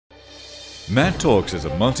Mad Talks is a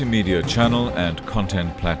multimedia channel and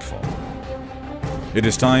content platform. It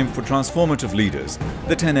is time for transformative leaders,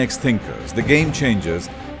 the 10x thinkers, the game changers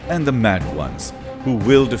and the mad ones who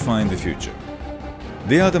will define the future.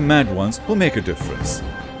 They are the mad ones who make a difference.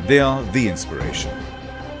 They are the inspiration.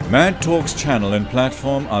 Mad Talks channel and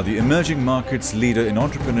platform are the emerging markets leader in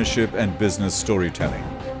entrepreneurship and business storytelling.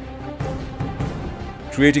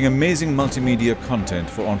 Creating amazing multimedia content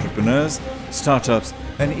for entrepreneurs, startups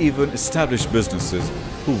and even established businesses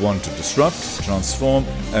who want to disrupt, transform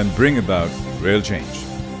and bring about real change.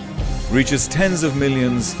 Reaches tens of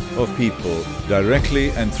millions of people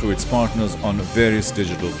directly and through its partners on various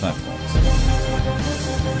digital platforms.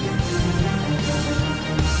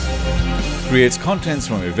 Creates contents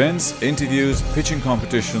from events, interviews, pitching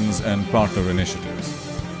competitions and partner initiatives.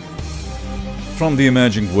 From the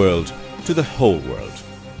emerging world to the whole world.